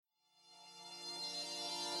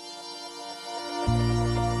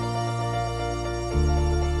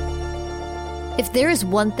If there is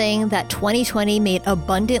one thing that 2020 made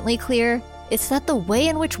abundantly clear, it's that the way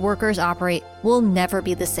in which workers operate will never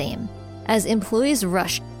be the same. As employees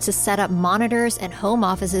rush to set up monitors and home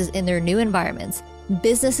offices in their new environments,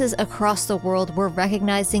 businesses across the world were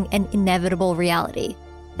recognizing an inevitable reality,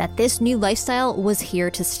 that this new lifestyle was here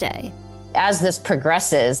to stay. As this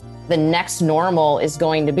progresses, the next normal is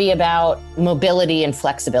going to be about mobility and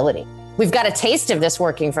flexibility. We've got a taste of this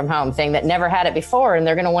working from home thing that never had it before, and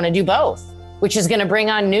they're going to want to do both, which is going to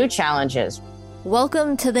bring on new challenges.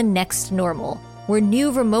 Welcome to the next normal, where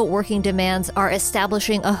new remote working demands are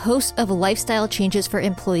establishing a host of lifestyle changes for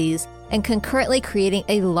employees and concurrently creating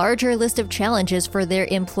a larger list of challenges for their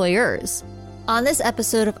employers. On this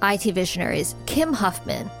episode of IT Visionaries, Kim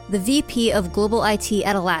Huffman, the VP of Global IT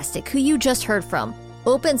at Elastic, who you just heard from,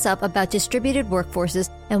 opens up about distributed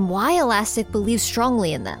workforces and why Elastic believes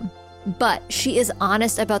strongly in them. But she is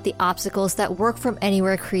honest about the obstacles that work from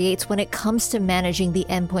anywhere creates when it comes to managing the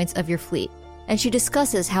endpoints of your fleet. And she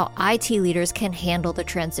discusses how IT leaders can handle the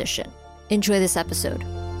transition. Enjoy this episode.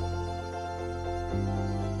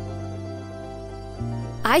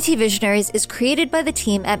 IT Visionaries is created by the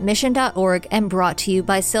team at Mission.org and brought to you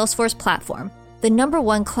by Salesforce Platform, the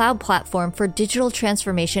 #1 cloud platform for digital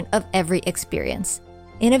transformation of every experience.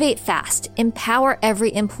 Innovate fast, empower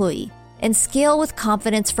every employee, and scale with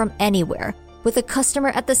confidence from anywhere, with a customer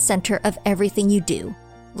at the center of everything you do.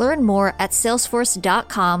 Learn more at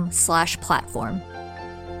salesforce.com/platform.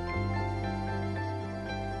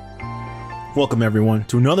 Welcome, everyone,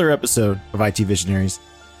 to another episode of IT Visionaries.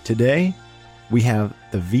 Today, we have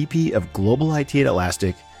the VP of Global IT at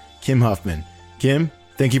Elastic, Kim Huffman. Kim,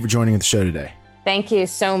 thank you for joining the show today. Thank you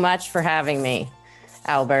so much for having me,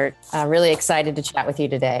 Albert. I'm really excited to chat with you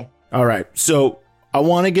today. All right. So I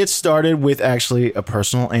want to get started with actually a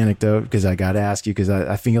personal anecdote because I got to ask you because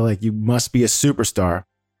I feel like you must be a superstar.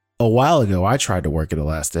 A while ago, I tried to work at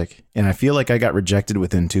Elastic, and I feel like I got rejected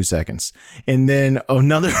within 2 seconds. And then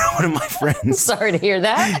another one of my friends. Sorry to hear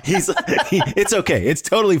that. It's okay. It's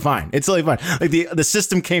totally fine. It's totally fine. Like the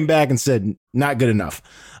system came back and said, not good enough.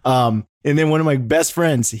 And then one of my best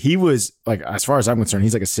friends, he was like, as far as I'm concerned,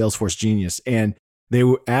 he's like a Salesforce genius. And they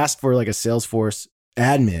asked for like a Salesforce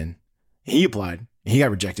admin. He applied. He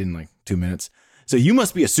got rejected in like 2 minutes. So you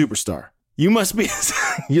must be a superstar. You must be.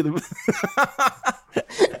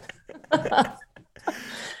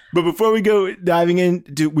 But before we go diving in,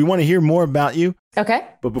 we want to hear more about you. Okay.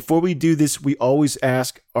 But before we do this, we always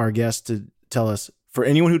ask our guests to tell us, for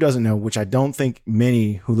anyone who doesn't know, which I don't think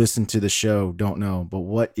many who listen to the show don't know, but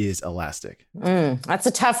what is Elastic? That's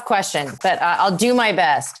a tough question, but I'll do my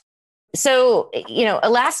best. So,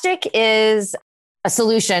 Elastic is a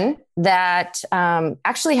solution that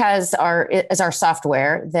actually has our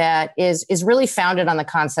software that is really founded on the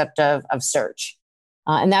concept of search.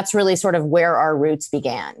 And that's really sort of where our roots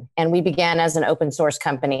began. And we began as an open source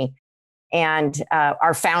company. And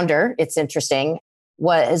our founder, it's interesting,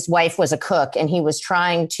 his wife was a cook, and he was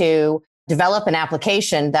trying to develop an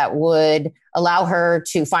application that would allow her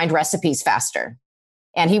to find recipes faster.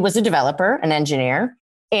 And he was a developer, an engineer,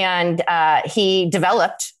 and he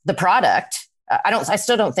developed the product. I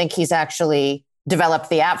still don't think he's actually developed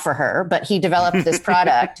the app for her, but he developed this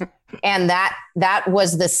product. And that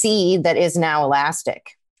was the seed that is now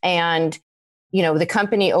Elastic. And, the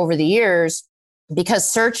company over the years, because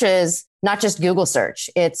search is not just Google search,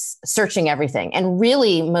 it's searching everything. And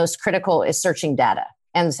really most critical is searching data.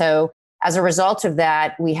 And so as a result of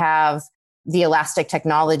that, we have the Elastic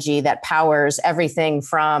technology that powers everything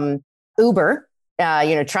from Uber,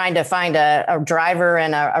 trying to find a driver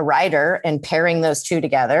and a rider and pairing those two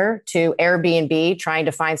together, to Airbnb, trying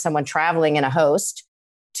to find someone traveling and a host,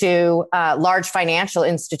 to large financial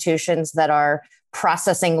institutions that are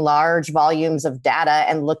processing large volumes of data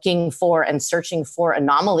and looking for and searching for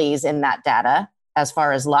anomalies in that data as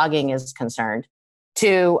far as logging is concerned,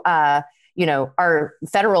 to our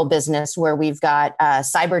federal business where we've got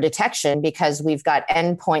cyber detection because we've got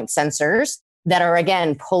endpoint sensors that are,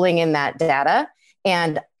 again, pulling in that data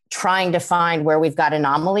and trying to find where we've got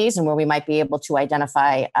anomalies and where we might be able to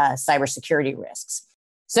identify cybersecurity risks.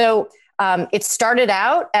 So it started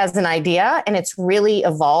out as an idea, and it's really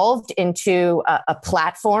evolved into a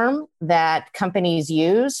platform that companies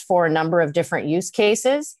use for a number of different use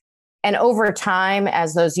cases. And over time,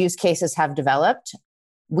 as those use cases have developed,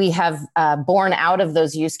 we have born out of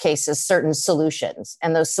those use cases certain solutions.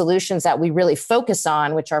 And those solutions that we really focus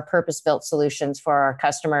on, which are purpose-built solutions for our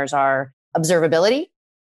customers, are observability,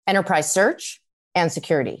 enterprise search, and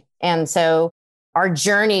security. And so our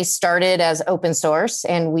journey started as open source,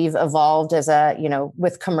 and we've evolved as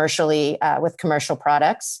with commercial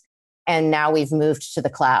products. And now we've moved to the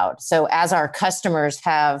cloud. So as our customers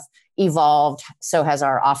have evolved, so has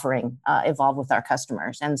our offering evolved with our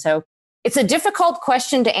customers. And so it's a difficult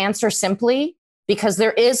question to answer simply because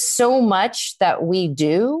there is so much that we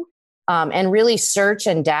do. And really search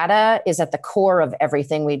and data is at the core of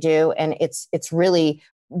everything we do. And it's really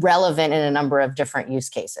relevant in a number of different use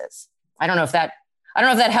cases. I don't know if that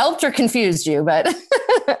helped or confused you, but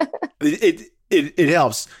It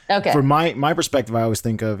helps. Okay. From my perspective, I always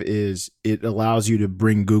think of is it allows you to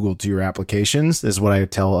bring Google to your applications. This is what I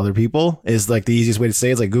tell other people is like the easiest way to say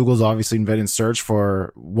it. It's like Google's obviously invented search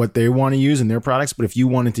for what they want to use in their products. But if you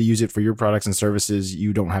wanted to use it for your products and services,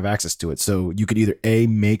 you don't have access to it. So you could either A,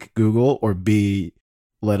 make Google, or B,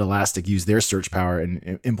 let Elastic use their search power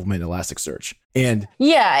and implement Elasticsearch. And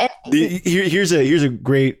yeah, here's a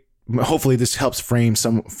great, hopefully this helps frame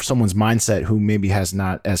someone's mindset who maybe has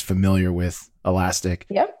not as familiar with Elastic.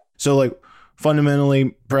 Yep. So like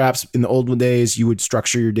fundamentally, perhaps in the old days, you would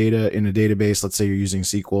structure your data in a database. Let's say you're using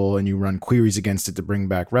SQL and you run queries against it to bring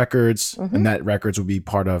back records, and that records would be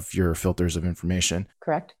part of your filters of information.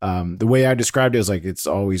 Correct. The way I described it is like it's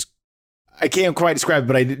always, I can't quite describe it,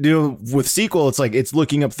 but I do with SQL. It's like it's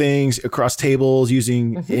looking up things across tables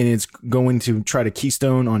using, and it's going to try to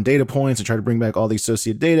keystone on data points and try to bring back all the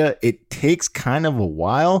associated data. It takes kind of a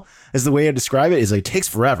while, is the way I describe it. Is like, it takes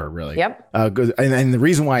forever, really. Yep. And the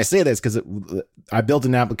reason why I say that is because I built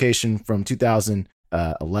an application from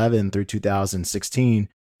 2011 through 2016,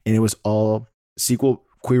 and it was all SQL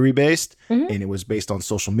query based, and it was based on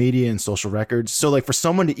social media and social records. So like for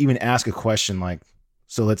someone to even ask a question like,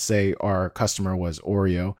 so let's say our customer was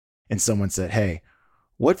Oreo and someone said, hey,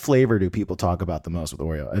 what flavor do people talk about the most with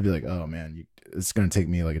Oreo? I'd be like, oh man, it's going to take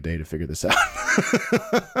me like a day to figure this out.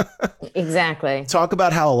 Exactly. Talk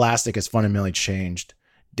about how Elastic has fundamentally changed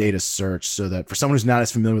data search so that for someone who's not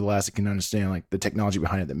as familiar with Elastic can understand like the technology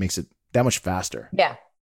behind it that makes it that much faster. Yeah.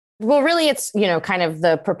 Well, really, it's, kind of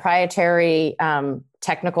the proprietary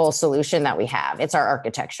technical solution that we have. It's our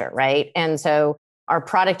architecture, right? And so our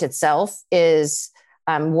product itself is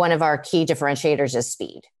one of our key differentiators is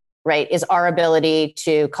speed, right? Is our ability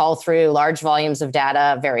to call through large volumes of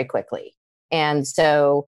data very quickly. And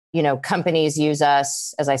so, companies use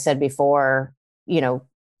us, as I said before,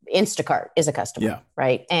 Instacart is a customer,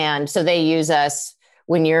 right? And so they use us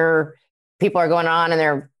when people are going on and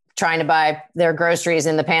they're trying to buy their groceries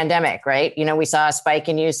in the pandemic, right? We saw a spike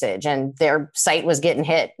in usage and their site was getting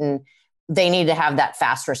hit and they need to have that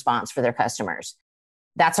fast response for their customers.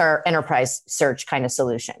 That's our enterprise search kind of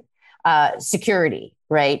solution. Security,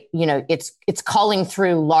 right? It's calling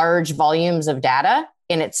through large volumes of data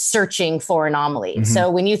and it's searching for anomalies.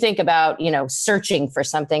 So when you think about, searching for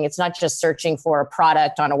something, it's not just searching for a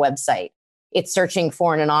product on a website. It's searching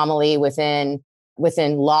for an anomaly within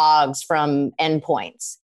logs from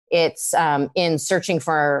endpoints. It's in searching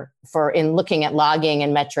in looking at logging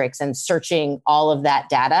and metrics and searching all of that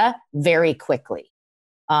data very quickly.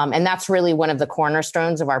 And that's really one of the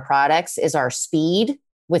cornerstones of our products is our speed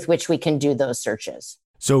with which we can do those searches.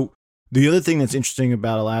 So the other thing that's interesting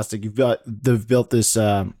about Elastic, they've built this,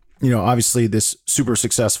 obviously this super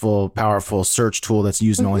successful, powerful search tool that's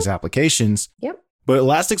used in all these applications. Yep. But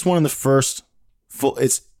Elastic's one of the first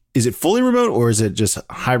is it fully remote or is it just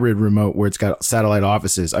hybrid remote where it's got satellite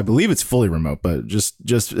offices? I believe it's fully remote, but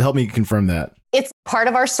just help me confirm that. It's part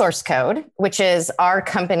of our source code, which is our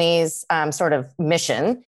company's sort of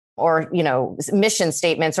mission or, mission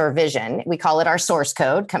statements or vision. We call it our source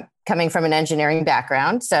code coming from an engineering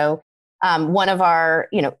background. So one of our,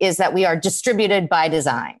 is that we are distributed by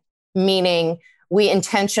design, meaning we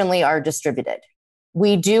intentionally are distributed.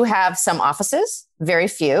 We do have some offices, very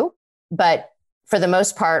few, but for the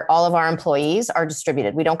most part, all of our employees are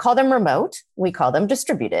distributed. We don't call them remote. We call them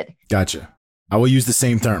distributed. Gotcha. I will use the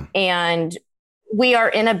same term. And we are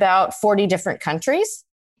in about 40 different countries.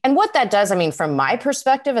 And what that does, from my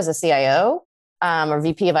perspective as a CIO or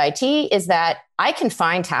VP of IT, is that I can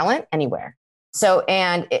find talent anywhere. So,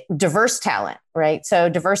 diverse talent, right? So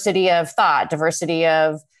diversity of thought, diversity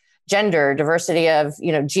of gender, diversity of,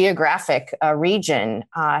 geographic region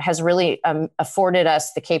has really afforded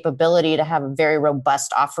us the capability to have a very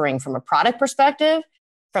robust offering from a product perspective,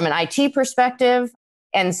 from an IT perspective.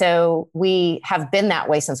 And so we have been that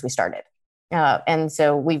way since we started. And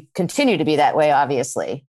so we continue to be that way,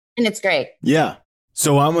 obviously. And it's great. Yeah.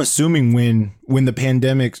 So I'm assuming when the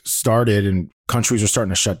pandemic started and countries are starting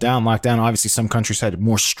to shut down, lock down, obviously some countries had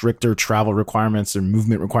more stricter travel requirements and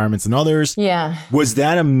movement requirements than others. Yeah. Was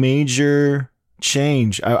that a major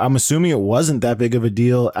change? I'm assuming it wasn't that big of a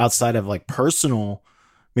deal outside of like personal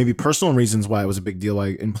reasons why it was a big deal,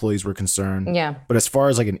 why employees were concerned. Yeah. But as far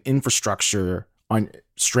as like an infrastructure on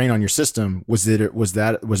strain on your system, was there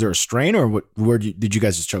a strain, or did you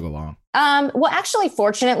guys just chug along? Well, actually,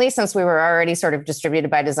 fortunately, since we were already sort of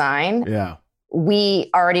distributed by design,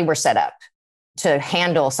 we already were set up to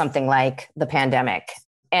handle something like the pandemic.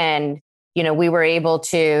 And, we were able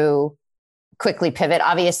to quickly pivot.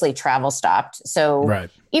 Obviously, travel stopped. So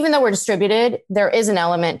even though we're distributed, there is an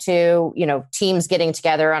element to, teams getting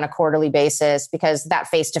together on a quarterly basis, because that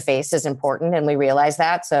face-to-face is important. And we realize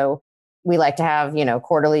that. So we like to have,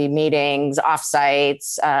 quarterly meetings,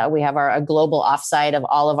 offsites. We have a global offsite of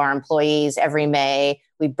all of our employees every May.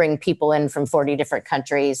 We bring people in from 40 different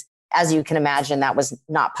countries. As you can imagine, that was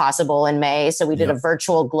not possible in May. So we did a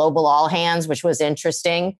virtual global all hands, which was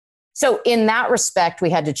interesting. So in that respect, we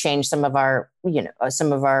had to change some of our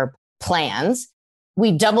plans.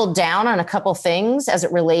 We doubled down on a couple things as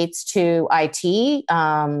it relates to IT.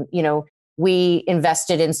 We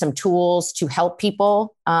invested in some tools to help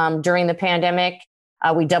people during the pandemic.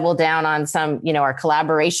 We doubled down on some, our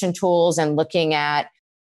collaboration tools, and looking at,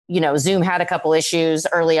 Zoom had a couple issues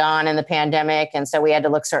early on in the pandemic. And so we had to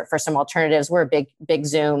look for some alternatives. We're a big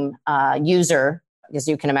Zoom user, as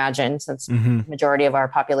you can imagine, since the majority of our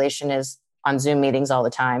population is on Zoom meetings all the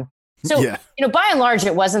time. So, by and large,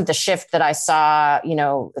 it wasn't the shift that I saw,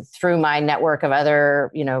 through my network of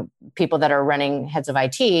other, people that are running heads of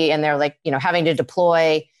IT, and they're like, having to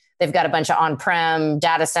deploy. They've got a bunch of on-prem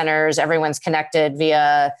data centers. Everyone's connected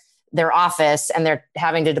via their office, and they're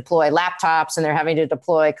having to deploy laptops, and they're having to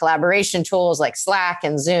deploy collaboration tools like Slack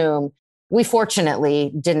and Zoom. We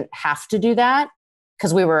fortunately didn't have to do that,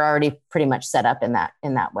 because we were already pretty much set up in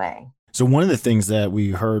that way. So one of the things that we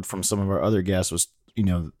heard from some of our other guests was,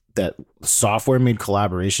 that software made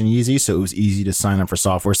collaboration easy. So it was easy to sign up for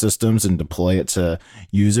software systems and deploy it to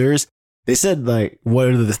users. They said, like,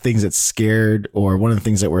 one of the things that scared, or one of the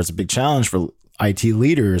things that was a big challenge for IT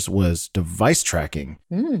leaders was device tracking.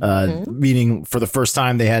 Meaning, for the first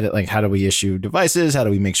time, they had it like, how do we issue devices? How do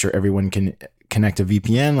we make sure everyone can connect to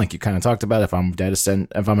VPN? Like you kind of talked about, if I'm a data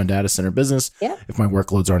center business, if my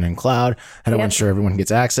workloads aren't in cloud, how do I ensure everyone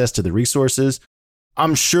gets access to the resources?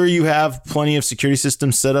 I'm sure you have plenty of security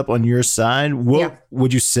systems set up on your side. What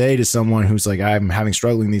would you say to someone who's like, I'm having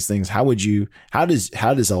struggling these things? How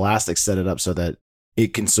does Elastic set it up so that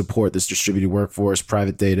it can support this distributed workforce,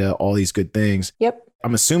 private data, all these good things?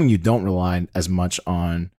 I'm assuming you don't rely as much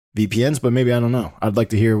on VPNs, but maybe, I don't know. I'd like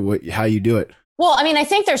to hear how you do it. Well, I mean, I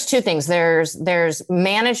think there's two things. There's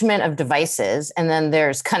management of devices, and then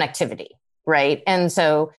there's connectivity, right? And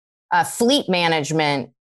so fleet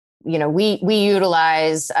management, we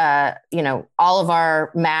utilize, all of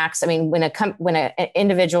our Macs. I mean, when an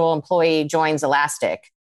individual employee joins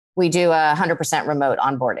Elastic, we do 100% remote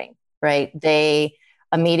onboarding, right? They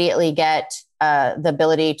immediately get the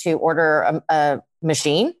ability to order a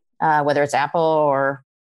machine, whether it's Apple or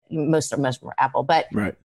most are Apple, but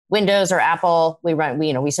Windows or Apple,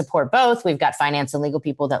 we support both. We've got finance and legal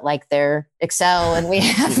people that like their Excel, and we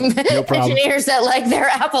have engineers that like their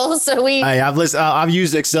Apple. So I've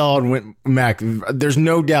used Excel on Mac. There's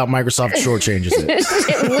no doubt Microsoft shortchanges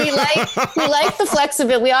it. we like the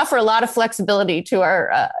flexibility. We offer a lot of flexibility to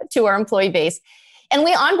our employee base, and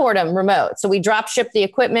we onboard them remote. So we drop ship the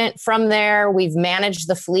equipment from there. We've managed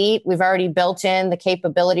the fleet. We've already built in the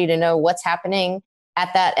capability to know what's happening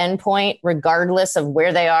at that endpoint, regardless of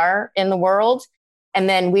where they are in the world. And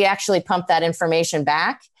then we actually pump that information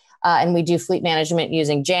back, and we do fleet management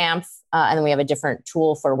using Jamf. And then we have a different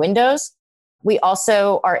tool for Windows. We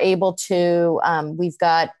also are able to, we've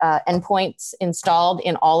got endpoints installed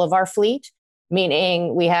in all of our fleet,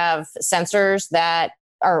 meaning we have sensors that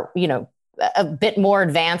are, a bit more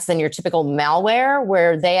advanced than your typical malware,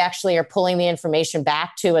 where they actually are pulling the information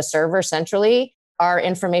back to a server centrally. Our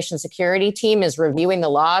information security team is reviewing the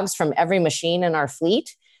logs from every machine in our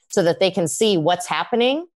fleet so that they can see what's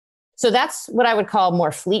happening. So that's what I would call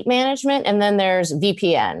more fleet management. And then there's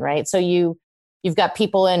VPN, right? So you've got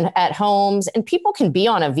people at homes, and people can be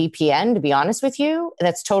on a VPN, to be honest with you,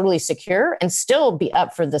 that's totally secure and still be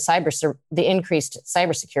up for the increased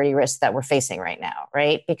cybersecurity risks that we're facing right now,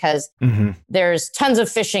 right? Because there's tons of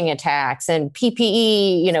phishing attacks and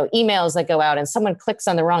PPE, emails that go out, and someone clicks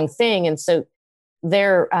on the wrong thing, and so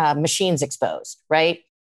their machine's exposed, right?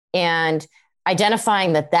 And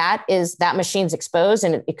identifying that machine's exposed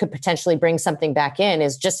and it could potentially bring something back in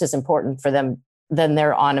is just as important for them than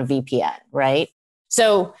they're on a VPN, right?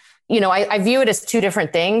 So, I view it as two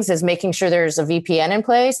different things: as making sure there's a VPN in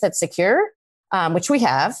place that's secure, which we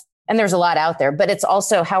have, and there's a lot out there, but it's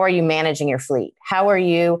also, how are you managing your fleet? How are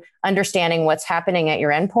you understanding what's happening at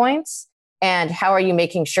your endpoints? And how are you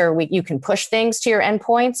making sure you can push things to your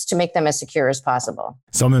endpoints to make them as secure as possible?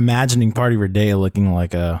 So I'm imagining Party Rodeo looking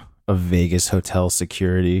like a Vegas hotel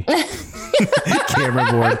security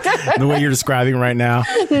camera board, the way you're describing right now.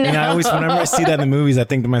 No. And I always, whenever I see that in the movies, I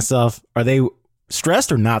think to myself, are they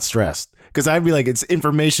stressed or not stressed? Because I'd be like, it's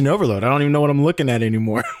information overload. I don't even know what I'm looking at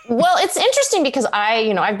anymore. Well, it's interesting because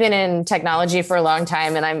I've been in technology for a long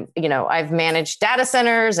time, and I've managed data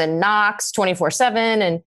centers and NOCs 24/7,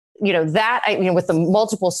 and with the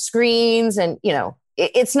multiple screens, and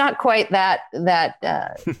it's not quite that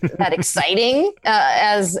exciting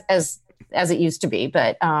as it used to be,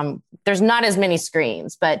 but there's not as many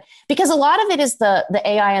screens. But because a lot of it is the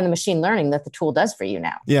AI and the machine learning that the tool does for you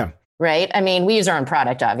now. Yeah. Right. I mean, we use our own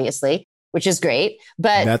product, obviously, which is great,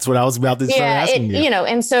 but that's what I was about to start asking you.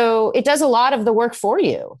 And so it does a lot of the work for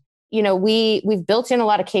you. We've built in a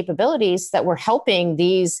lot of capabilities that we're helping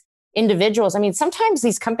these individuals. I mean, sometimes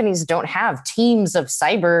these companies don't have teams of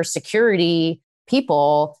cyber security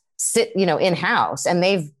people sit, in-house, and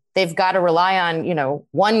they've got to rely on,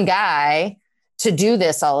 one guy to do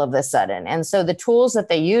this all of a sudden. And so the tools that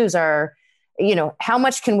they use are, how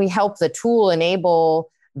much can we help the tool enable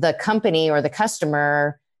the company or the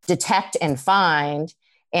customer detect and find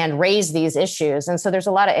and raise these issues? And so there's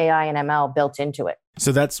a lot of AI and ML built into it.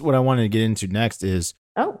 So that's what I wanted to get into next is,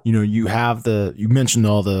 you mentioned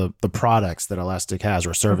all the products that Elastic has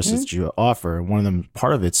or services that you offer. And one of them,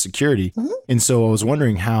 part of it's security. Mm-hmm. And so I was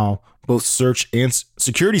wondering how both search and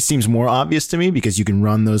security seems more obvious to me because you can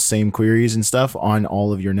run those same queries and stuff on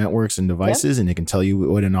all of your networks and devices, and it can tell you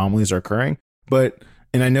what anomalies are occurring. And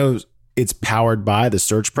I know it's powered by the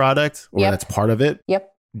search product, or that's part of it. Yep.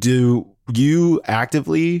 Does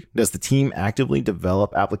the team actively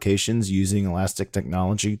develop applications using Elastic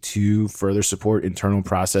technology to further support internal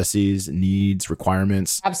processes, needs,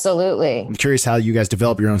 requirements? Absolutely. I'm curious how you guys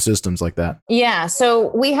develop your own systems like that. Yeah.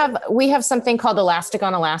 So we have something called Elastic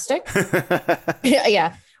on Elastic.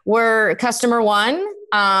 Yeah. We're customer one,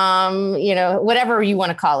 whatever you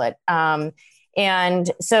want to call it.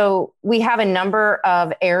 And so we have a number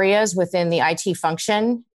of areas within the IT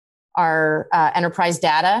function, our enterprise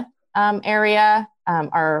data area,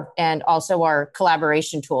 and also our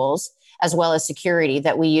collaboration tools, as well as security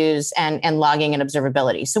that we use, and logging and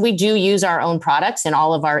observability. So we do use our own products in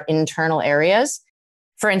all of our internal areas.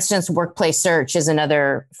 For instance, Workplace Search is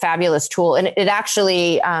another fabulous tool. And it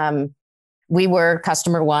actually, we were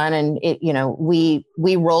customer one, and we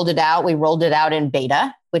rolled it out. We rolled it out in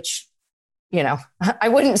beta, which, I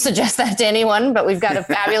wouldn't suggest that to anyone, but we've got a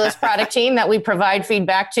fabulous product team that we provide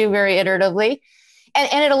feedback to very iteratively.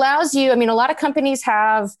 And it allows you, a lot of companies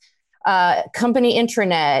have company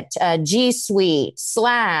intranet, G Suite,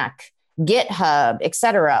 Slack, GitHub, et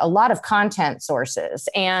cetera, a lot of content sources.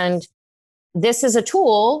 And this is a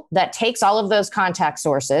tool that takes all of those contact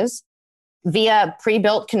sources via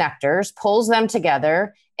pre-built connectors, pulls them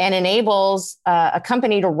together, and enables a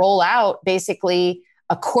company to roll out basically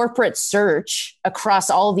a corporate search across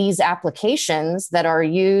all these applications that are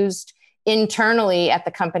used internally at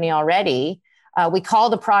the company already. We call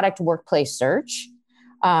the product Workplace Search,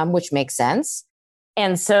 which makes sense.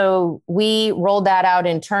 And so we rolled that out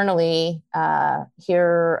internally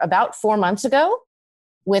here about 4 months ago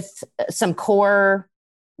with some core,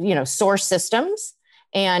 source systems.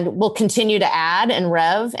 And we'll continue to add and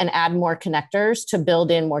rev and add more connectors to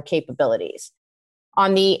build in more capabilities.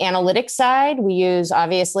 On the analytics side, we use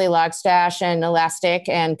obviously Logstash and Elastic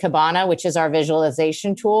and Kibana, which is our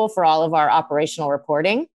visualization tool for all of our operational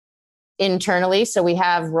reporting internally. So we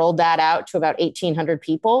have rolled that out to about 1,800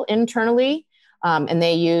 people internally, and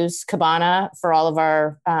they use Kibana for all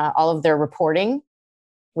of their reporting.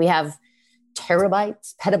 We have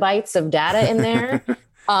terabytes, petabytes of data in there,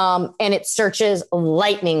 and it searches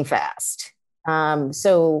lightning fast.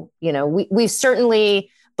 So we certainly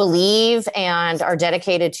believe and are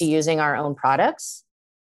dedicated to using our own products.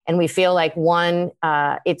 And we feel like one,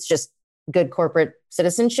 it's just good corporate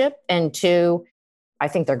citizenship. And two, I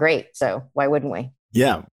think they're great. So why wouldn't we?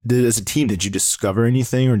 Yeah. As a team, did you discover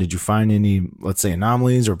anything, or did you find any, let's say,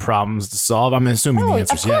 anomalies or problems to solve? I'm assuming the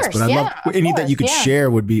answer is yes, but I'd love any that you could share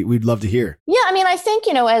we'd love to hear. Yeah. I think,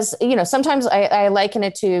 sometimes I liken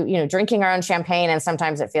it to, drinking our own champagne, and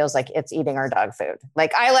sometimes it feels like it's eating our dog food.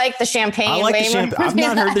 Like, I like the champagne. I like the champagne. I've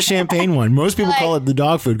not heard the champagne one. Most people call it the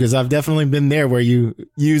dog food, because I've definitely been there where you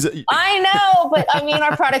use it. I know, but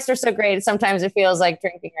our products are so great. Sometimes it feels like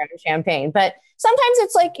drinking our own champagne, but sometimes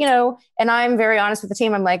it's like, and I'm very honest with the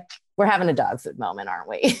team. I'm like, we're having a dog food moment, aren't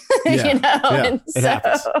we? Yeah, it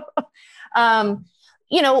happens.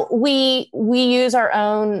 We use our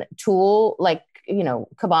own tool, like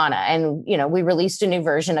Kibana, and, we released a new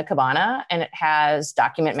version of Kibana, and it has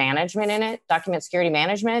document management in it, document security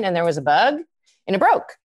management. And there was a bug and it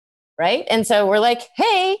broke. Right. And so we're like,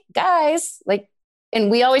 hey guys, and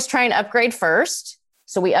we always try and upgrade first.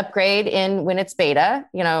 So we upgrade when it's beta,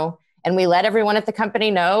 and we let everyone at the company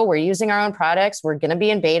know we're using our own products. We're going to be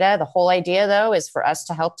in beta. The whole idea, though, is for us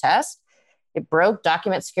to help test. It broke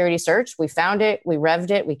document security search. We found it. We revved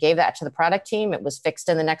it. We gave that to the product team. It was fixed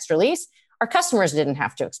in the next release. Our customers didn't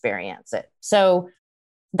have to experience it. So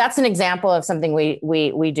that's an example of something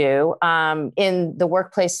we do. In the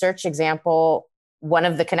workplace search example, one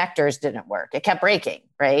of the connectors didn't work. It kept breaking,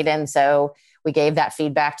 right? And so we gave that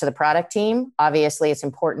feedback to the product team. Obviously, it's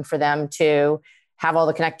important for them to have all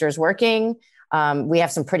the connectors working. We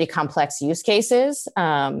have some pretty complex use cases.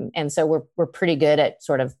 And so we're pretty good at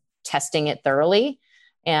sort of testing it thoroughly.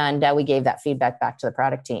 And we gave that feedback back to the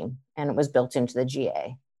product team, and it was built into the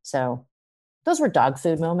GA. So those were dog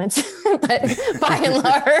food moments, but by and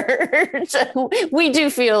large, we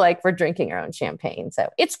do feel like we're drinking our own champagne. So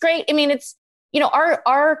it's great. I mean, it's,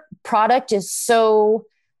 our product is so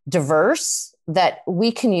diverse that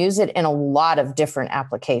we can use it in a lot of different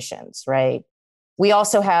applications, right? We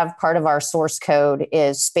also have part of our source code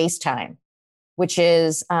is space-time, which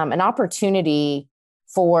is an opportunity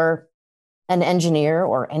for an engineer,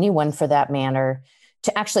 or anyone for that matter,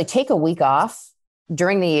 to actually take a week off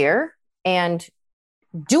during the year and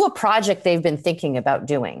do a project they've been thinking about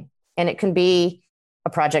doing. And it can be a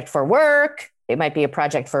project for work. It might be a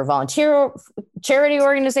project for a volunteer charity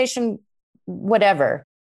organization, whatever.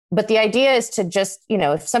 But the idea is to just,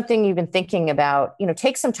 if something you've been thinking about,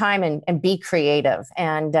 take some time and be creative.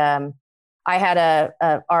 And I had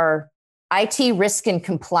our IT risk and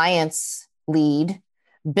compliance lead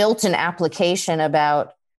built an application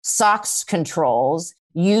about SOX controls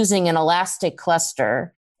using an Elastic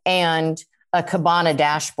cluster and a Kibana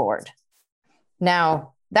dashboard.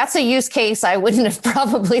 Now, that's a use case I wouldn't have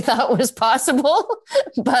probably thought was possible,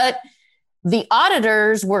 but the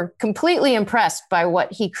auditors were completely impressed by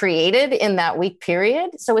what he created in that week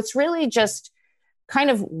period. So it's really just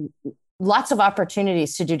kind of lots of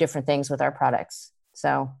opportunities to do different things with our products.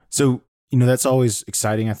 So, that's always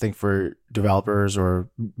exciting, I think, for developers or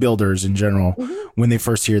builders in general, when they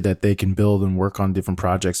first hear that they can build and work on different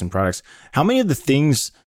projects and products. How many of the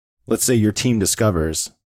things, let's say, your team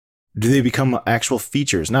discovers, do they become actual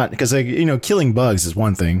features? Not because, killing bugs is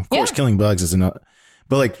one thing. Of course, killing bugs is another.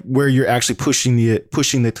 But where you're actually pushing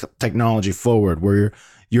the technology forward, where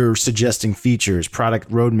you're suggesting features, product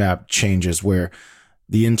roadmap changes, where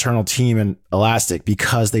the internal team in Elastic,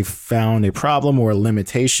 because they found a problem or a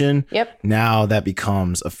limitation, now that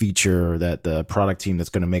becomes a feature that the product team that's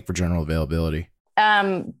going to make for general availability.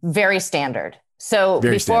 Very standard. So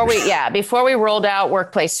before we rolled out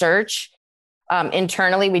Workplace Search,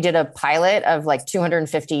 internally, we did a pilot of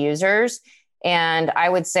 250 users. And I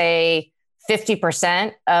would say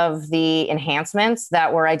 50% of the enhancements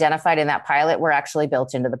that were identified in that pilot were actually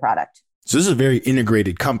built into the product. So this is a very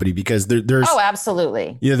integrated company, because there's... Oh,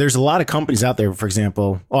 absolutely. Yeah, there's a lot of companies out there, for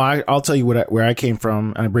example. I'll tell you where I came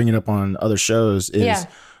from, and I bring it up on other shows, is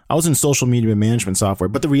I was in social media management software.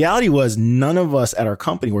 But the reality was none of us at our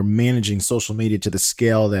company were managing social media to the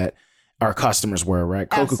scale that our customers were, right?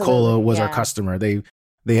 Coca-Cola was our customer.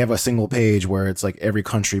 They have a single page where it's every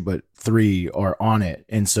country but 3 are on it.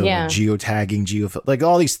 And so geotagging,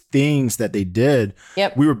 all these things that they did,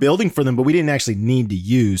 we were building for them, but we didn't actually need to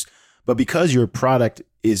use. But because your product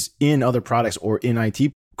is in other products or in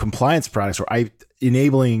IT compliance products or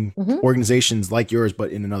enabling organizations like yours, but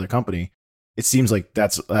in another company, it seems like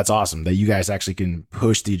that's awesome that you guys actually can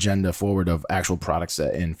push the agenda forward of actual product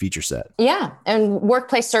set and feature set. Yeah. And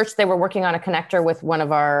Workplace Search, they were working on a connector with one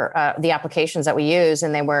of our, the applications that we use.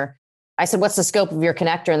 And I said, what's the scope of your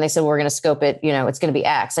connector? And they said, we're going to scope it, it's going to be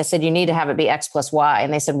X. I said, you need to have it be X plus Y.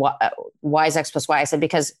 And they said, why is X plus Y? I said,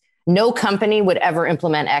 because no company would ever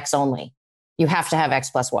implement X only. You have to have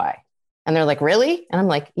X plus Y. And they're like, really? And I'm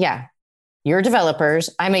like, yeah, you're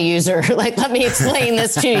developers. I'm a user. Let me explain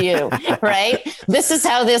this to you, right? This is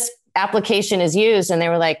how this application is used. And they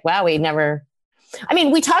were like, wow, we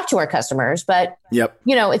talk to our customers, but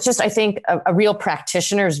it's just, I think a real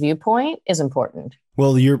practitioner's viewpoint is important.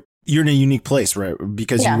 Well, you're in a unique place, right?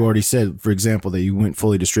 Because you already said, for example, that you went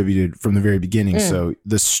fully distributed from the very beginning. So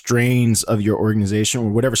the strains of your organization, or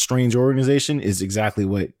whatever strains your organization, is exactly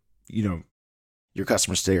what, your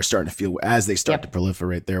customers today are starting to feel as they start to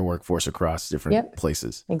proliferate their workforce across different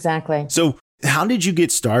places. Exactly. So how did you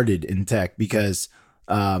get started in tech? Because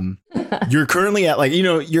you're currently at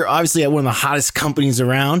you're obviously at one of the hottest companies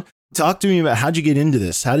around. Talk to me about how'd you get into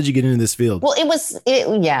this? How did you get into this field? Well, it was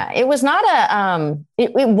not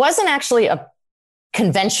it wasn't actually a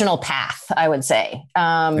conventional path, I would say.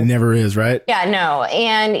 It never is, right? Yeah, no.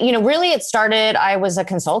 And, really it started, I was a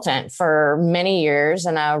consultant for many years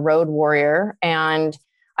and a road warrior. And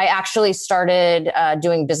I actually started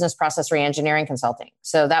doing business process reengineering consulting.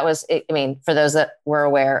 So that was, for those that were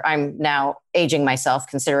aware, I'm now aging myself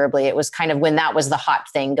considerably. It was kind of when that was the hot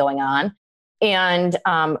thing going on. And,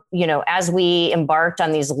 as we embarked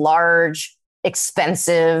on these large,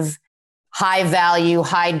 expensive, high value,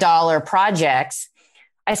 high dollar projects,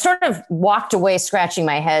 I sort of walked away scratching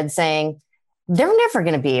my head saying, they're never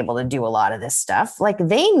going to be able to do a lot of this stuff. Like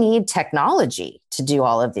they need technology to do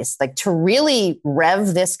all of this, like to really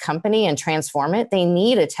rev this company and transform it. They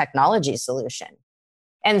need a technology solution.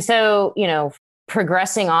 And so,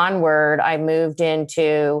 progressing onward, I moved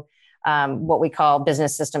into what we call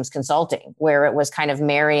business systems consulting, where it was kind of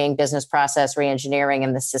marrying business process reengineering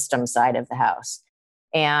and the system side of the house.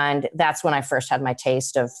 And that's when I first had my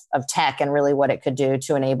taste of tech and really what it could do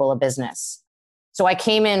to enable a business. So I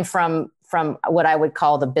came in from what I would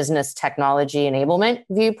call the business technology enablement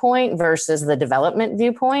viewpoint versus the development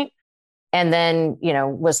viewpoint. And then,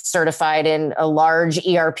 was certified in a large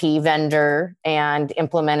ERP vendor and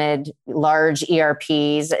implemented large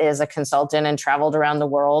ERPs as a consultant and traveled around the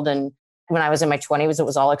world. And when I was in my 20s, it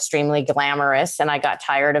was all extremely glamorous. And I got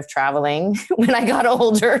tired of traveling when I got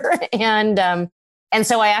older. And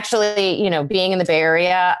so I actually, being in the Bay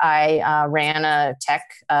Area, I ran a tech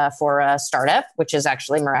for a startup, which is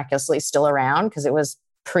actually miraculously still around because it was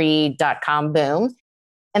pre.com boom.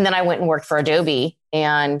 And then I went and worked for Adobe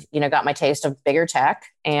and, got my taste of bigger tech.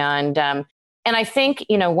 And I think,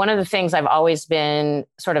 one of the things I've always been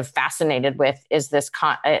sort of fascinated with is this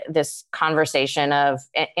conversation of,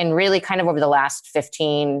 and really kind of over the last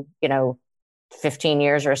 15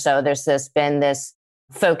 years or so, there's been this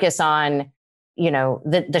focus on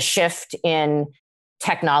the shift in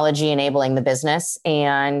technology enabling the business.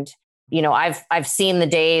 And, I've seen the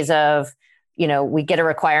days of, we get a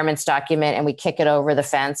requirements document and we kick it over the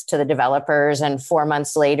fence to the developers. And 4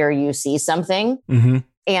 months later, you see something. Mm-hmm.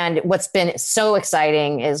 And what's been so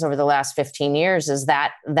exciting is over the last 15 years is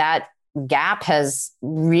that gap has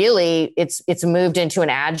really, it's moved into an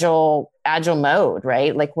agile mode,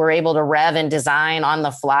 right? Like we're able to rev and design on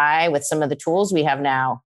the fly with some of the tools we have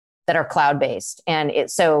now that are cloud-based. And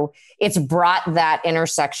it's brought that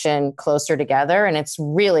intersection closer together. And it's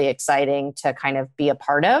really exciting to kind of be a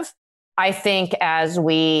part of. I think as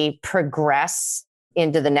we progress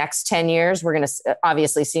into the next 10 years, we're going to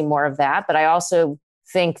obviously see more of that. But I also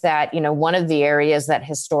think that, one of the areas that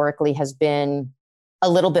historically has been a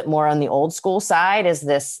little bit more on the old school side is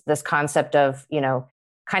this concept of, we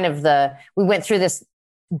went through this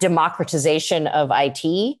democratization of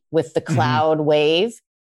IT with the cloud wave.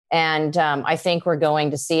 And I think we're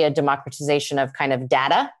going to see a democratization of kind of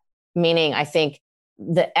data, meaning I think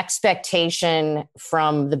the expectation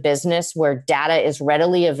from the business where data is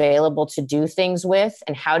readily available to do things with,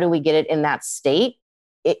 and how do we get it in that state?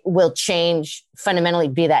 It will change, fundamentally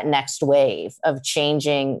be that next wave of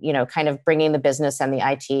changing, kind of bringing the business and the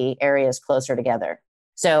IT areas closer together.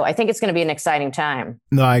 So I think it's going to be an exciting time.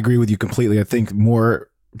 No, I agree with you completely. I think more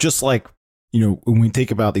just like, when we think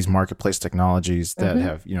about these marketplace technologies that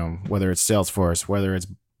have, whether it's Salesforce, whether it's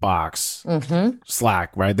Box,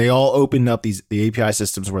 Slack, right? They all opened up the API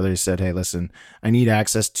systems where they said, hey, listen, I need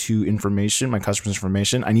access to information, my customers'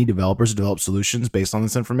 information. I need developers to develop solutions based on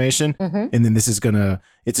this information. And then this is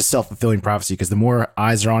it's a self-fulfilling prophecy because the more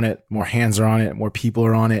eyes are on it, more hands are on it, more people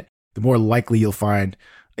are on it, the more likely you'll find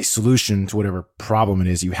a solution to whatever problem it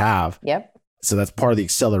is you have. Yep. So that's part of the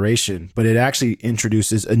acceleration, but it actually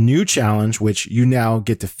introduces a new challenge, which you now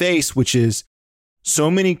get to face, which is so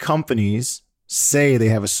many companies say they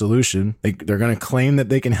have a solution. They're going to claim that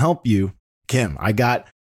they can help you. Kim, have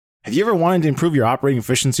you ever wanted to improve your operating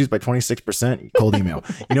efficiencies by 26%? Cold email.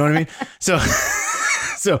 You know what I mean?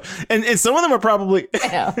 So, and some of them are probably, I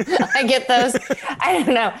know. I get those. I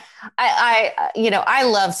don't know. I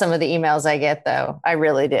love some of the emails I get though. I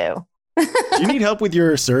really do. Do you need help with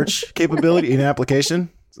your search capability in application?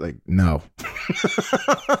 It's like, no.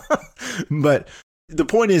 But the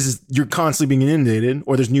point is you're constantly being inundated,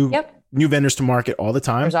 or there's new vendors to market all the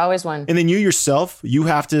time. There's always one. And then you yourself, you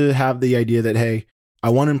have to have the idea that, hey, I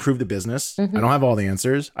want to improve the business. I don't have all the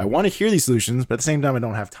answers. I want to hear these solutions, but at the same time, I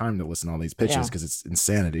don't have time to listen to all these pitches because it's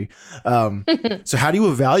insanity. So how do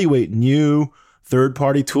you evaluate new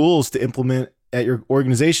third-party tools to implement at your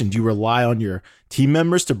organization? Do you rely on your team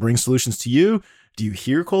members to bring solutions to you? Do you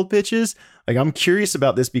hear cold pitches? Like, I'm curious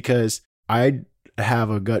about this because I have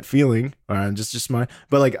a gut feeling, just mine.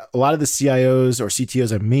 But like a lot of the CIOs or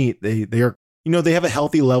CTOs I meet, they are, they have a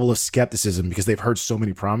healthy level of skepticism because they've heard so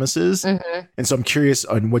many promises. Mm-hmm. And so I'm curious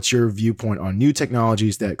on what's your viewpoint on new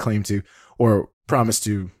technologies that claim to or promise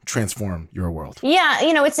to transform your world? Yeah,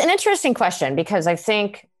 it's an interesting question because I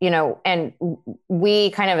think, and we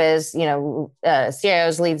kind of as,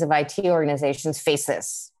 CIOs, leads of IT organizations face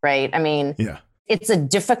this, right? I mean, it's a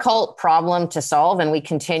difficult problem to solve and we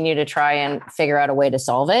continue to try and figure out a way to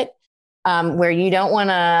solve it. Where you don't want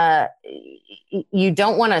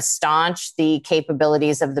to staunch the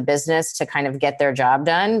capabilities of the business to kind of get their job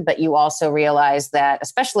done. But you also realize that,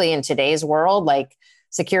 especially in today's world, like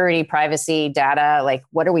security, privacy, data, like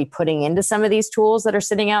what are we putting into some of these tools that are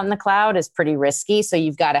sitting out in the cloud is pretty risky. So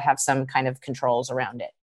you've got to have some kind of controls around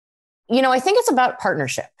it. I think it's about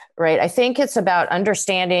partnership, right? I think it's about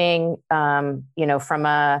understanding, from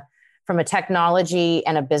a technology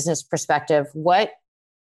and a business perspective, what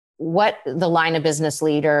the line of business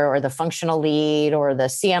leader or the functional lead or the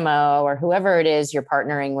CMO or whoever it is you're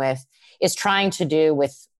partnering with is trying to do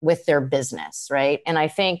with their business, right?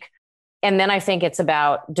 And then I think it's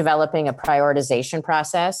about developing a prioritization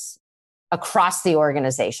process across the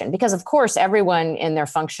organization, because of course, everyone in their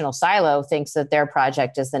functional silo thinks that their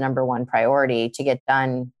project is the number one priority to get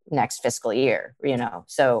done next fiscal year,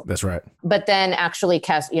 so that's right. But then actually,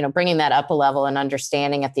 bringing that up a level and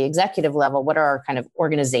understanding at the executive level, what are our kind of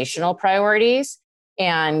organizational priorities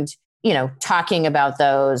and, talking about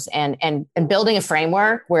those and building a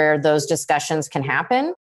framework where those discussions can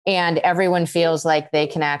happen and everyone feels like they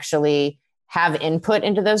can actually have input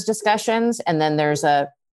into those discussions. And then there's a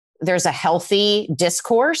healthy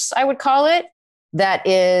discourse, I would call it,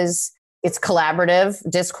 it's collaborative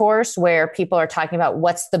discourse where people are talking about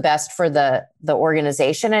what's the best for the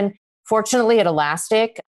organization. And fortunately at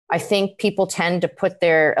Elastic, I think people tend to put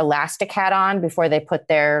their Elastic hat on before they put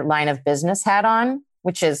their line of business hat on,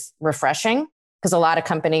 which is refreshing because a lot of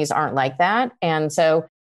companies aren't like that. And so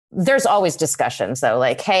there's always discussions though,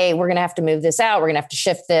 like, hey, we're going to have to move this out. We're going to have to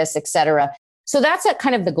shift this, et cetera. So that's at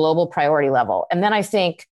kind of the global priority level. And then I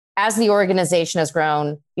think as the organization has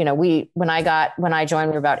grown, when I joined,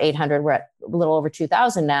 we were about 800. We're at a little over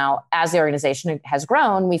 2,000 now. As the organization has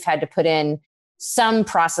grown, we've had to put in some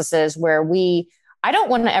processes where I don't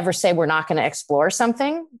want to ever say we're not going to explore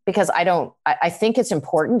something because I think it's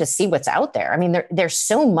important to see what's out there. I mean, there's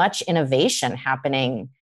so much innovation happening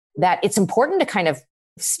that it's important to kind of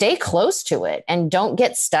stay close to it and don't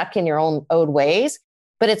get stuck in your own old ways.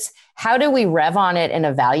 But it's how do we rev on it and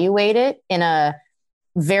evaluate it in a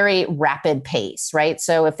very rapid pace, right?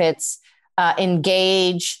 So if it's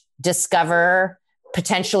engage, discover,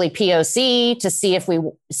 potentially POC to see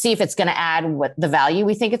if it's going to add what the value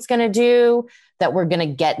we think it's going to do, that we're going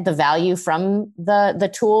to get the value from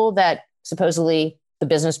the tool that supposedly the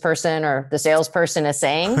business person or the salesperson is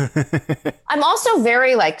saying. I'm also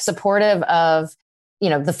very supportive of,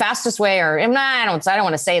 the fastest way, or I don't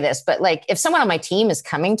want to say this, but if someone on my team is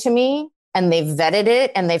coming to me and they've vetted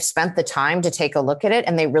it and they've spent the time to take a look at it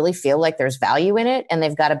and they really feel like there's value in it and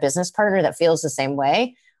they've got a business partner that feels the same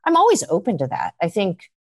way, I'm always open to that. I think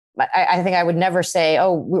I would never say,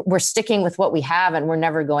 oh, we're sticking with what we have and we're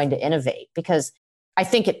never going to innovate, because I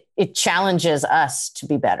think it challenges us to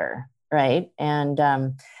be better. Right. And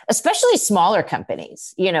especially smaller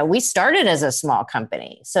companies, we started as a small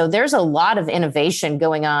company. So there's a lot of innovation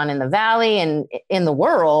going on in the Valley and in the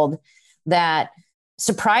world that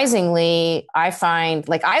surprisingly, I find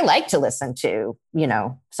I like to listen to,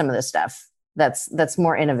 some of the stuff that's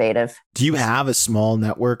more innovative. Do you have a small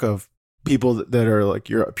network of people that are like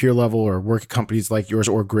your peer level or work at companies like yours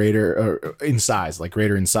or greater or in size,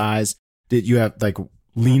 greater in size, that you have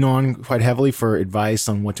lean on quite heavily for advice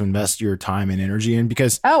on what to invest your time and energy in?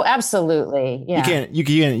 Because absolutely, yeah, you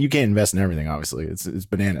can't invest in everything. Obviously, it's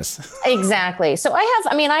bananas. Exactly. So I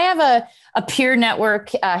have a peer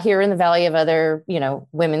network here in the Valley of other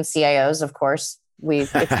women CIOs. Of course,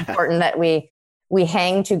 it's important that we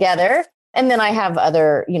hang together. And then I have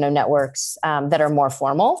other networks that are more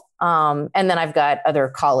formal. And then I've got other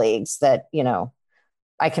colleagues that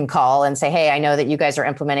I can call and say, hey, I know that you guys are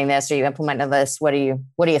implementing this or you implemented this. What do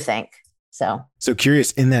you think? So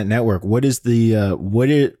curious, in that network, what is what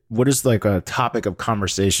is a topic of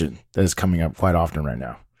conversation that is coming up quite often right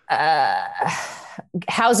now?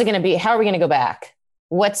 How's it going to be? How are we going to go back?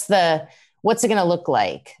 What's it going to look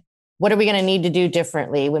like? What are we going to need to do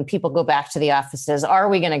differently when people go back to the offices? Are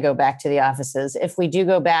we going to go back to the offices? If we do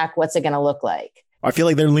go back, what's it going to look like? I feel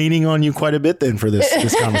like they're leaning on you quite a bit then for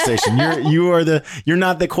this conversation. You're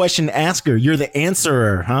not the question asker. You're the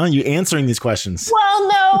answerer, huh? You answering these questions. Well,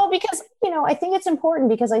 no, because, I think it's important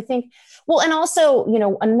because I think, and also,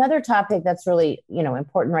 another topic that's really,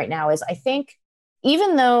 important right now is I think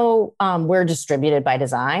even though we're distributed by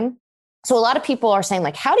design, so a lot of people are saying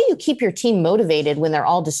like, how do you keep your team motivated when they're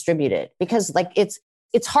all distributed? Because like, it's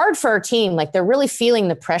hard for our team. Like they're really feeling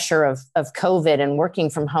the pressure of COVID and working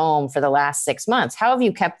from home for the last 6 months. How have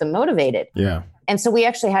you kept them motivated? Yeah. And so we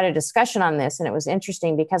actually had a discussion on this, and it was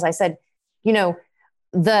interesting because I said,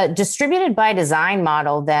 the distributed by design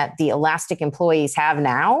model that the Elastic employees have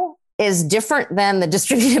now is different than the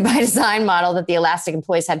distributed by design model that the Elastic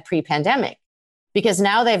employees had pre-pandemic, because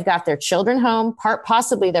now they've got their children home,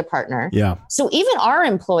 possibly their partner. Yeah. So even our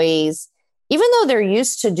employees, even though they're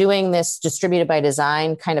used to doing this distributed by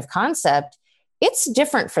design kind of concept, it's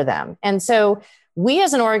different for them. And so we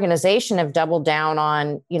as an organization have doubled down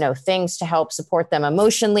on, things to help support them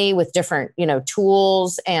emotionally with different,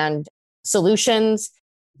 tools and solutions.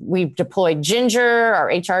 We've deployed Ginger. Our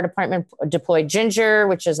HR department deployed Ginger,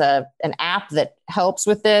 which is an app that helps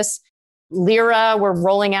with this. Lyra, we're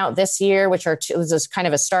rolling out this year, which is kind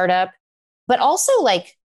of a startup, but also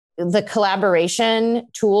like the collaboration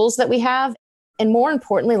tools that we have. And more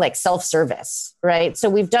importantly, like self-service, right? So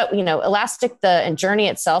we've done, Elastic, the journey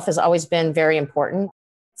itself has always been very important.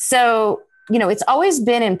 So, it's always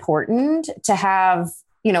been important to have,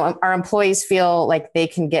 our employees feel like they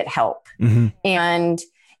can get help. Mm-hmm. And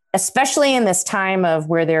especially in this time of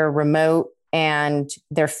where they're remote and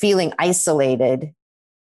they're feeling isolated,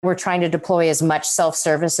 we're trying to deploy as much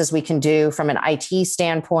self-service as we can do from an IT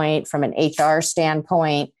standpoint, from an HR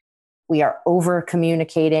standpoint. We are over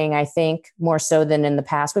communicating, I think, more so than in the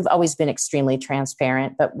past. We've always been extremely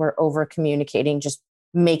transparent, but we're over communicating, just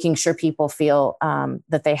making sure people feel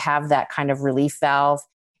that they have that kind of relief valve.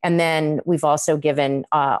 And then we've also given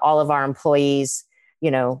all of our employees,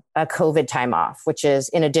 a COVID time off, which is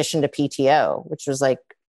in addition to PTO, which was like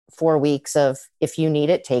 4 weeks of if you need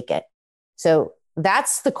it, take it. So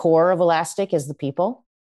that's the core of Elastic is the people.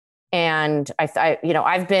 And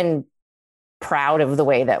I've been proud of the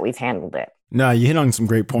way that we've handled it. No, you hit on some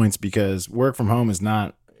great points because work from home is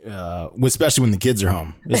not, especially when the kids are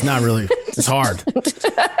home, it's not really, it's hard.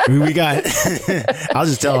 We got,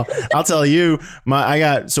 I'll tell you, I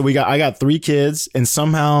got 3 kids and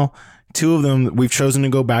somehow 2 of them, we've chosen to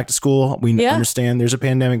go back to school. We understand there's a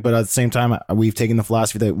pandemic, but at the same time, we've taken the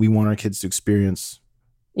philosophy that we want our kids to experience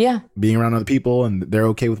being around other people and they're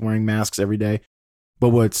okay with wearing masks every day. But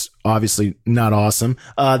what's obviously not awesome,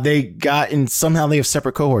 they got in, somehow they have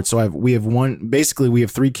separate cohorts. So we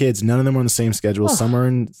have 3 kids. None of them are on the same schedule. Oh. Some are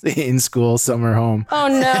in school, some are home. Oh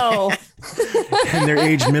no. And they're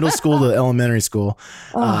aged middle school to elementary school.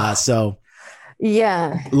 Oh.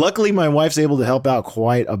 Luckily my wife's able to help out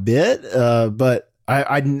quite a bit. But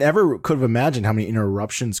I never could have imagined how many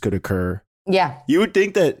interruptions could occur. Yeah. You would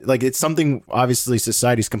think that like it's something obviously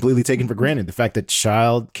society's completely taken for granted. The fact that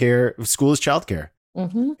school is childcare.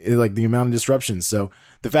 Mm-hmm. Like the amount of disruptions. So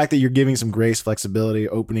the fact that you're giving some grace, flexibility,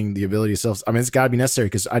 opening the ability to it's got to be necessary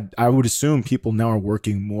because I would assume people now are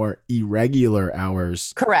working more irregular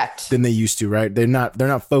hours. Correct. Than they used to, right? They're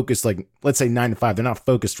not focused like, let's say 9 to 5. They're not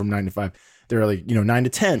focused from 9 to 5. They're like, 9 to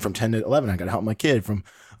 10, from 10 to 11. I got to help my kid from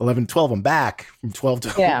 11 to 12. I'm back from 12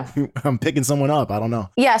 to I'm picking someone up. I don't know.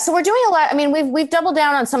 Yeah. So we're doing a lot. I mean, we've doubled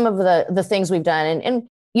down on some of the things we've done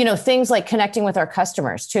and things like connecting with our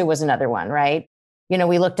customers too was another one, right?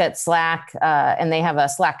 We looked at Slack and they have a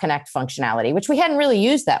Slack Connect functionality, which we hadn't really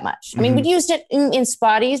used that much. I mean, we'd used it in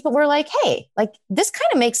spotties, but we're like, hey, like this kind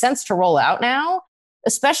of makes sense to roll out now,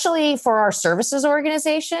 especially for our services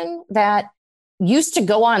organization that used to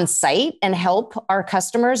go on site and help our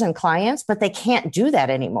customers and clients, but they can't do that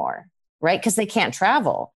anymore, right? Because they can't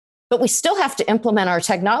travel. But we still have to implement our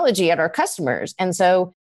technology at our customers. And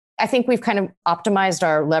so I think we've kind of optimized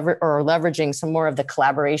our leveraging some more of the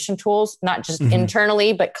collaboration tools, not just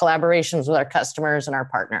internally, but collaborations with our customers and our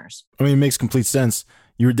partners. I mean, it makes complete sense.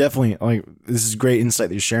 You're definitely like, this is great insight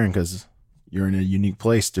that you're sharing because you're in a unique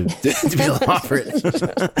place to be able to offer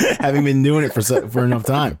it, having been doing it for enough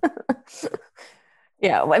time.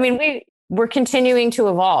 Yeah. I mean, we're continuing to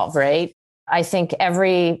evolve, right? I think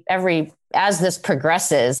every as this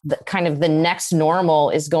progresses, the next normal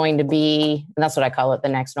is going to be, and that's what I call it, the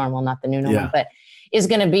next normal, not the new normal, but is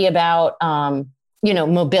going to be about,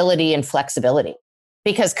 mobility and flexibility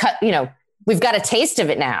because, we've got a taste of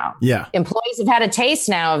it now. Yeah. Employees have had a taste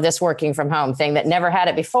now of this working from home thing that never had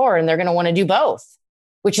it before. And they're going to want to do both,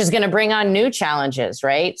 which is going to bring on new challenges,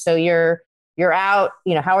 right? So you're you're out,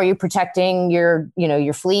 how are you protecting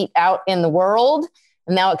your fleet out in the world?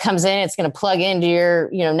 And now it comes in, it's going to plug into your,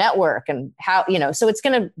 network and how, so it's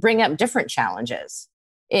going to bring up different challenges,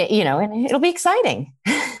 and it'll be exciting.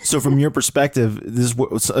 So from your perspective, this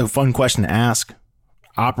is a fun question to ask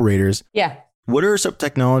operators. Yeah. What are some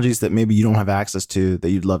technologies that maybe you don't have access to that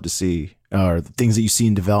you'd love to see, or things that you see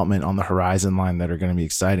in development on the horizon line that are going to be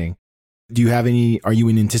exciting? Do you have are you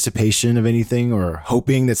in anticipation of anything or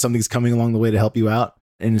hoping that something's coming along the way to help you out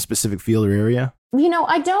in a specific field or area?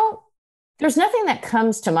 There's nothing that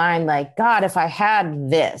comes to mind like, God, if I had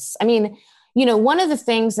this. I mean, one of the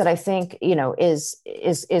things that I think,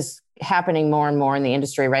 is happening more and more in the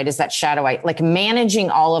industry, right, is that shadow, like managing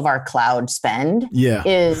all of our cloud spend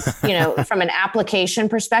is, from an application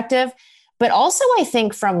perspective, but also I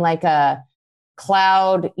think from like a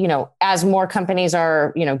cloud, as more companies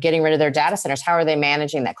are, getting rid of their data centers, how are they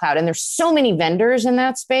managing that cloud? And there's so many vendors in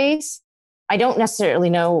that space. I don't necessarily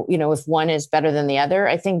know, if one is better than the other.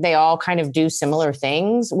 I think they all kind of do similar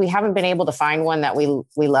things. We haven't been able to find one that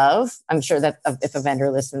we love. I'm sure that if a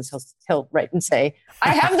vendor listens, he'll write and say, I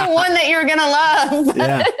have the one that you're going to love.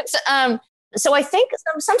 Yeah. So I think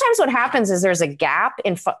sometimes what happens is there's a gap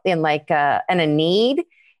in a need.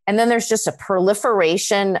 And then there's just a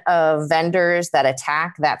proliferation of vendors that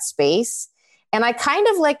attack that space. And I kind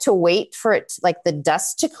of like to wait for it, like the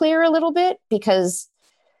dust to clear a little bit, because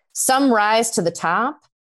some rise to the top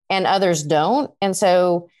and others don't. And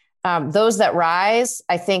so those that rise,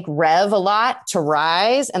 I think, rev a lot to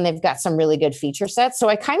rise, and they've got some really good feature sets. So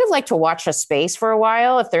I kind of like to watch a space for a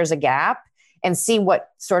while if there's a gap and see what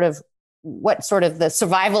sort of the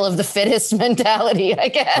survival of the fittest mentality, I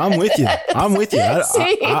guess. I'm with you. I'm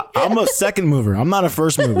a second mover. I'm not a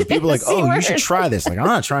first mover. People are like, oh, you should try this. Like, I'm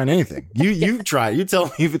not trying anything. You try it. You tell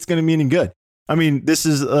me if it's going to be any good. I mean, this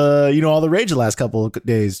is, all the rage the last couple of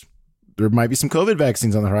days. There might be some COVID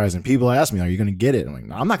vaccines on the horizon. People ask me, are you going to get it? I'm like,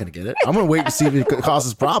 no, I'm not going to get it. I'm going to wait to see if it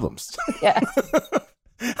causes problems. Yeah. Well,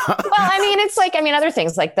 I mean, it's like, other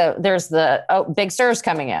things like there's the Big Sur's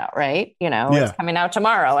coming out, right? It's coming out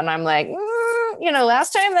tomorrow. And I'm like,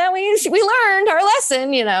 last time that we learned our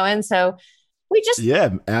lesson, and so we just.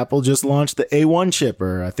 Yeah. Apple just launched the A1 chip,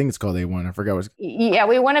 or I think it's called A1. I forgot what it's. Yeah.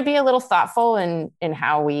 We want to be a little thoughtful in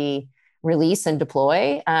how we release and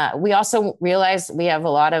deploy. We also realize we have a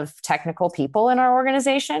lot of technical people in our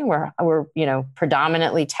organization. We're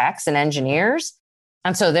predominantly techs and engineers.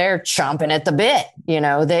 And so they're chomping at the bit,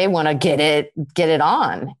 they want to get it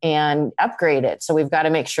on and upgrade it. So we've got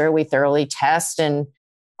to make sure we thoroughly test and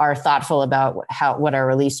are thoughtful about what our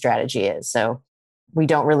release strategy is. So we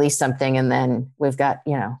don't release something and then we've got,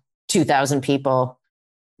 2,000 people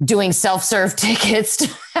doing self-serve tickets to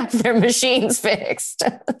have their machines fixed.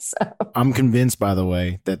 So. I'm convinced, by the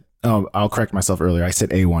way, that I'll correct myself earlier. I said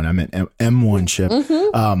A1, I meant M1 chip.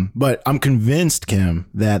 Mm-hmm. But I'm convinced, Kim,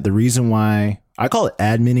 that the reason why I call it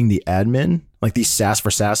adminning the admin, like these SaaS for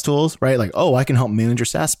SaaS tools, right? Like, oh, I can help manage your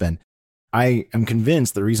SaaS spend. I am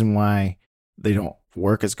convinced the reason why they don't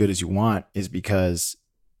work as good as you want is because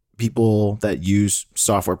people that use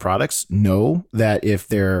software products know that if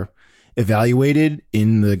they're evaluated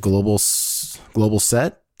in the global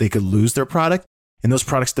set, they could lose their product. And those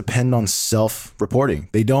products depend on self-reporting.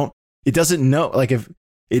 It doesn't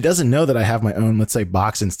know that I have my own, let's say,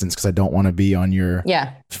 Box instance because I don't want to be on your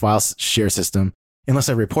file share system unless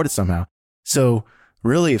I report it somehow. So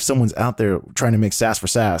really, if someone's out there trying to make SaaS for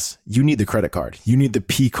SaaS, you need the credit card. You need the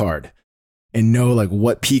P card and know like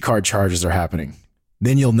what P card charges are happening.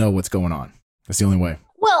 Then you'll know what's going on. That's the only way.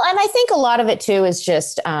 Well, and I think a lot of it too is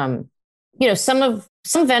just,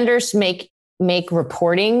 some vendors make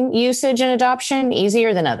reporting usage and adoption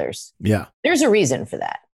easier than others. Yeah. There's a reason for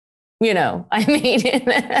that.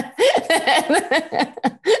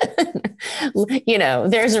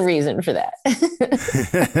 There's a reason for that.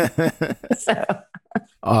 So.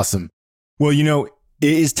 Awesome. Well, it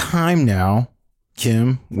is time now,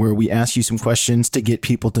 Kim, where we ask you some questions to get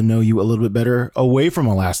people to know you a little bit better away from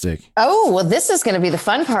Elastic. Oh, well, this is going to be the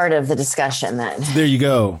fun part of the discussion then. There you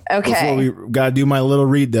go. Okay. Before we got to do my little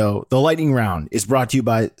read, though. The lightning round is brought to you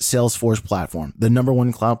by Salesforce Platform, the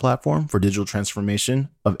 #1 cloud platform for digital transformation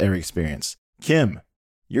of every experience. Kim,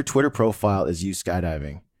 your Twitter profile is you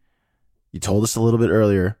skydiving. You told us a little bit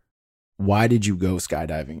earlier. Why did you go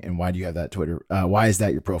skydiving, and why do you have that Twitter? Why is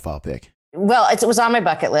that your profile pic? Well, it was on my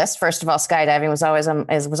bucket list. First of all, skydiving was always on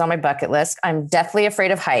my bucket list. I'm deathly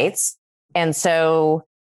afraid of heights. And so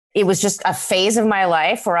it was just a phase of my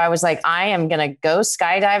life where I was like, I am going to go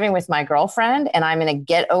skydiving with my girlfriend and I'm going to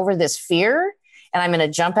get over this fear and I'm going to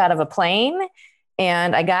jump out of a plane.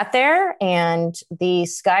 And I got there and the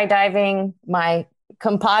skydiving, my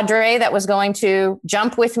compadre that was going to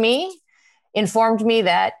jump with me informed me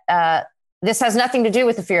that this has nothing to do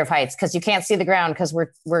with the fear of heights because you can't see the ground because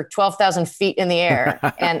we're 12,000 feet in the air.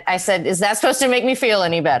 And I said, is that supposed to make me feel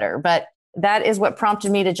any better? But that is what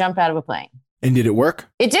prompted me to jump out of a plane. And did it work?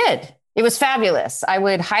 It did. It was fabulous. I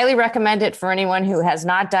would highly recommend it for anyone who has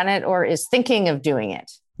not done it or is thinking of doing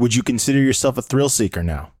it. Would you consider yourself a thrill seeker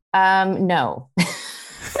now? No.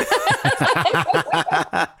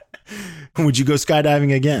 Would you go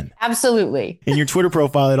skydiving again? Absolutely. In your Twitter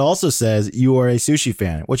profile, it also says you are a sushi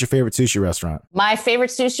fan. What's your favorite sushi restaurant? My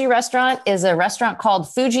favorite sushi restaurant is a restaurant called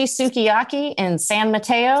Fuji Sukiyaki in San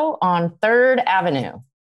Mateo on 3rd Avenue.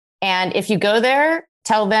 And if you go there,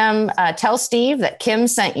 tell Steve that Kim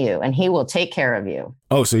sent you and he will take care of you.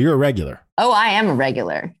 Oh, so you're a regular. Oh, I am a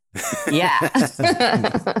regular. Yeah.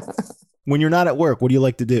 When you're not at work, what do you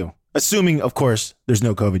like to do? Assuming, of course, there's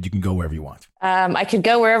no COVID, you can go wherever you want. I could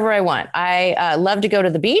go wherever I want. I love to go to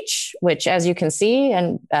the beach, which, as you can see,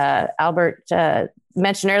 and Albert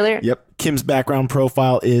mentioned earlier. Yep. Kim's background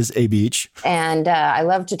profile is a beach. And I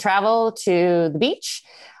love to travel to the beach.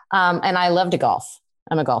 And I love to golf.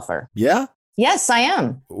 I'm a golfer. Yeah? Yes, I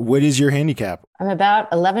am. What is your handicap? I'm about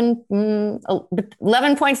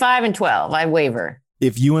 11.5 and 12. I waver.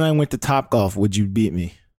 If you and I went to Topgolf, would you beat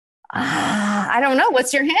me? I don't know.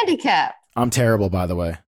 What's your handicap? I'm terrible, by the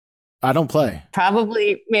way. I don't play.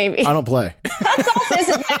 Probably, maybe. I don't play. Golf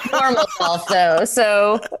isn't like normal golf, though.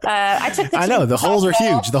 So I took the. I know the holes are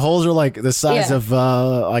huge. The holes are like the size of,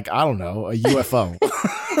 I don't know, a UFO.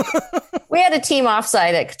 We had a team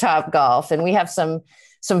offsite at Topgolf, and we have some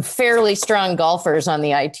fairly strong golfers on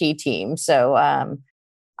the IT team. So I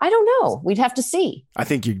don't know. We'd have to see. I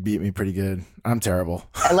think you'd beat me pretty good. I'm terrible.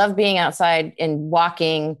 I love being outside and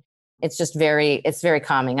walking. It's just very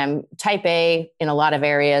calming. I'm type A in a lot of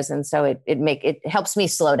areas. And so it helps me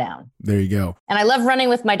slow down. There you go. And I love running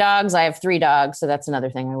with my dogs. I have 3 dogs. So that's another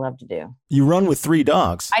thing I love to do. You run with 3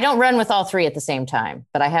 dogs? I don't run with all 3 at the same time,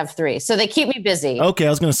 but I have 3. So they keep me busy. Okay. I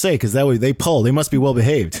was going to say, because that way they pull. They must be well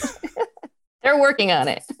behaved. They're working on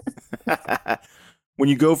it. When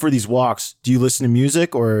you go for these walks, do you listen to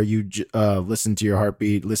music or are you listen to your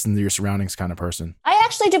heartbeat, listen to your surroundings kind of person? I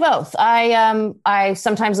actually do both. I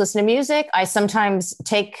sometimes listen to music. I sometimes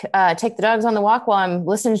take the dogs on the walk while I'm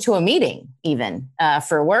listening to a meeting, even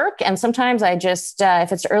for work. And sometimes I just,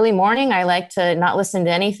 if it's early morning, I like to not listen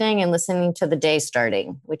to anything and listening to the day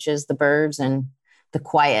starting, which is the birds and the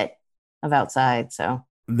quiet of outside. So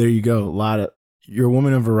there you go. You're a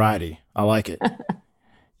woman of variety. I like it.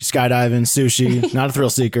 Skydiving, sushi, not a thrill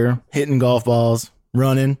seeker, hitting golf balls,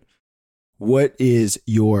 running. What is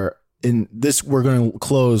we're going to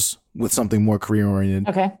close with something more career oriented.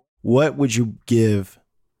 Okay. What would you give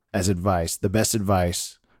as advice, the best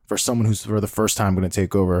advice for someone who's for the first time going to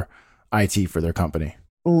take over IT for their company?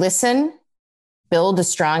 Listen, build a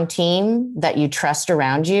strong team that you trust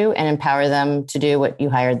around you and empower them to do what you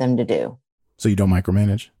hired them to do. So you don't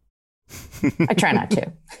micromanage? I try not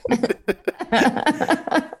to.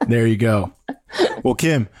 There you go. Well,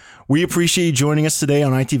 Kim, we appreciate you joining us today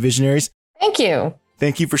on IT Visionaries. Thank you.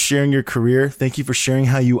 Thank you for sharing your career. Thank you for sharing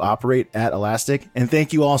how you operate at Elastic. And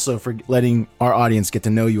thank you also for letting our audience get to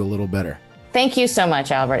know you a little better. Thank you so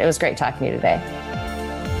much, Albert. It was great talking to you today.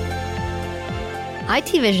 IT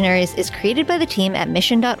Visionaries is created by the team at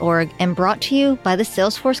Mission.org and brought to you by the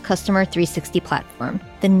Salesforce Customer 360 platform,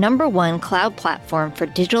 the #1 cloud platform for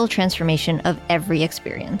digital transformation of every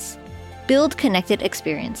experience. Build connected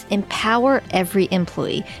experience, empower every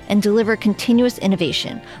employee, and deliver continuous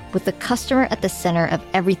innovation with the customer at the center of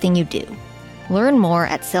everything you do. Learn more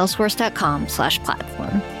at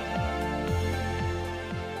salesforce.com/platform.